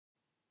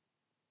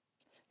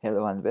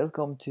Hello and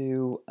welcome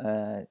to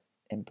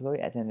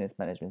Employee Attendance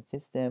Management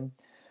System.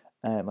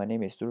 My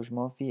name is Suruj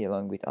Mafi.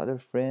 Along with other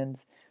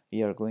friends,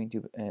 we are going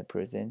to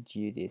present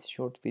you this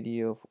short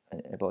video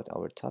about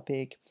our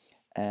topic.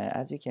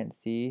 As you can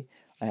see,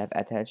 I have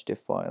attached the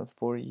files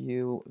for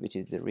you, which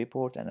is the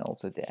report and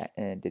also the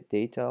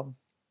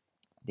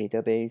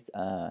database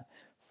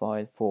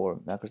file for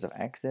Microsoft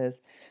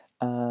Access.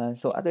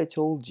 So as I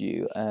told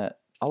you,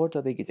 our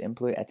topic is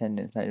Employee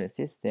Attendance Management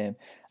System,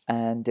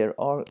 and there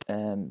are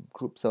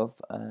groups of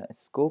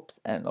scopes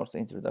and also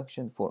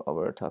introduction for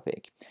our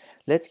topic.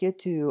 Let's get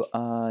to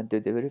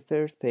the very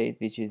first page,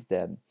 which is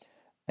the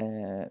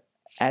uh,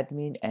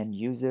 admin and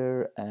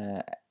user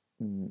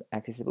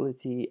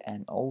accessibility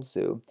and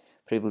also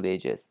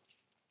privileges.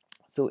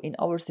 So in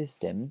our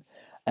system,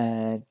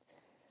 uh,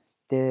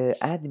 the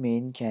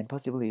admin can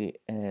possibly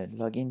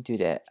log into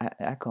the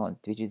account,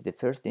 which is the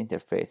first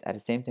interface. At the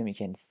same time, you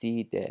can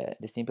see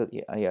the simple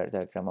IR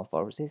diagram of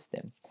our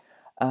system.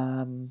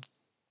 Um,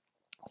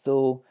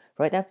 so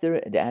right after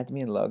the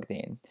admin logged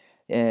in,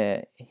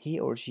 he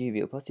or she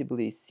will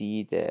possibly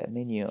see the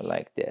menu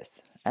like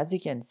this. As you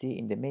can see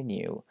in the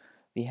menu,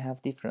 we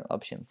have different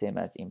options, same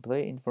as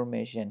employee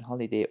information,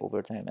 holiday,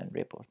 overtime, and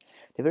report.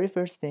 The very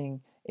first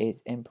thing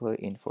is employee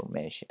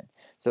information.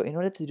 So in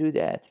order to do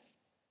that,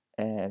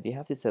 we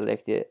have to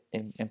select the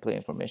employee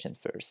information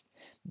first.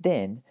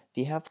 Then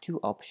we have two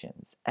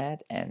options,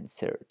 add and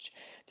search.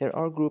 There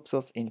are groups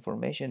of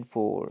information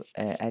for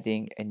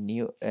adding a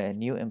new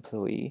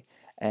employee,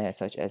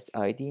 such as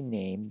ID,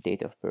 name,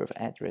 date of birth,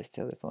 address,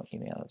 telephone,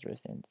 email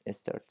address, and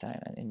start time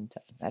and end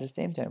time. At the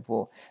same time,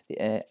 for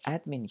the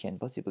admin can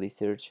possibly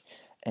search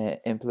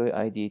employee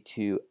ID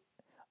to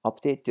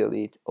update,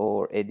 delete,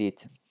 or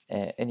edit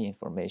any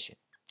information.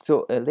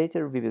 So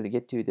later we will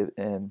get to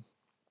the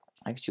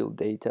actual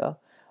data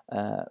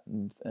at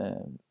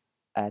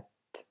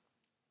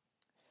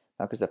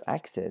Microsoft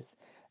Access.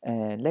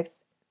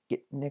 Let's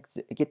get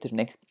to the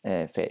next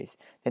phase.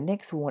 The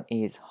next one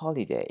is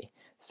holiday.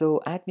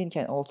 So admin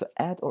can also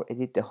add or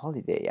edit the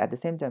holiday. At the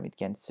same time, it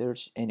can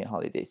search any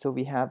holiday. So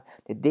we have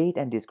the date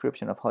and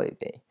description of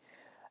holiday.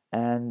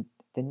 And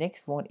the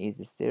next one is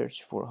the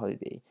search for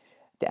holiday.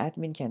 The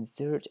admin can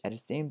search at the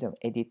same time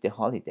edit the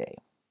holiday.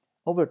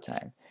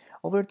 Overtime.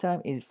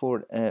 Overtime is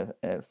for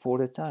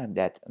the time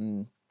that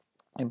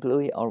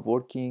employee are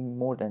working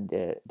more than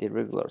the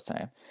regular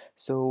time,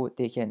 so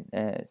they can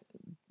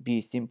be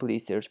simply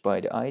searched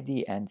by the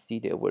ID and see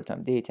the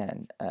overtime data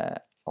and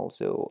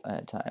also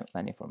time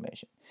and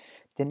information.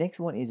 The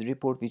next one is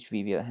report, which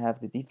we will have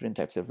the different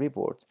types of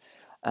reports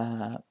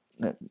upon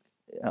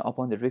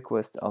the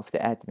request of the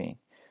admin.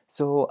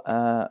 So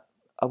I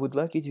would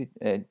like you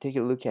to take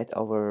a look at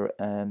our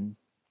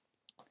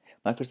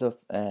Microsoft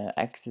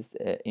Access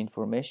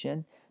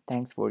information.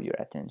 Thanks for your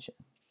attention.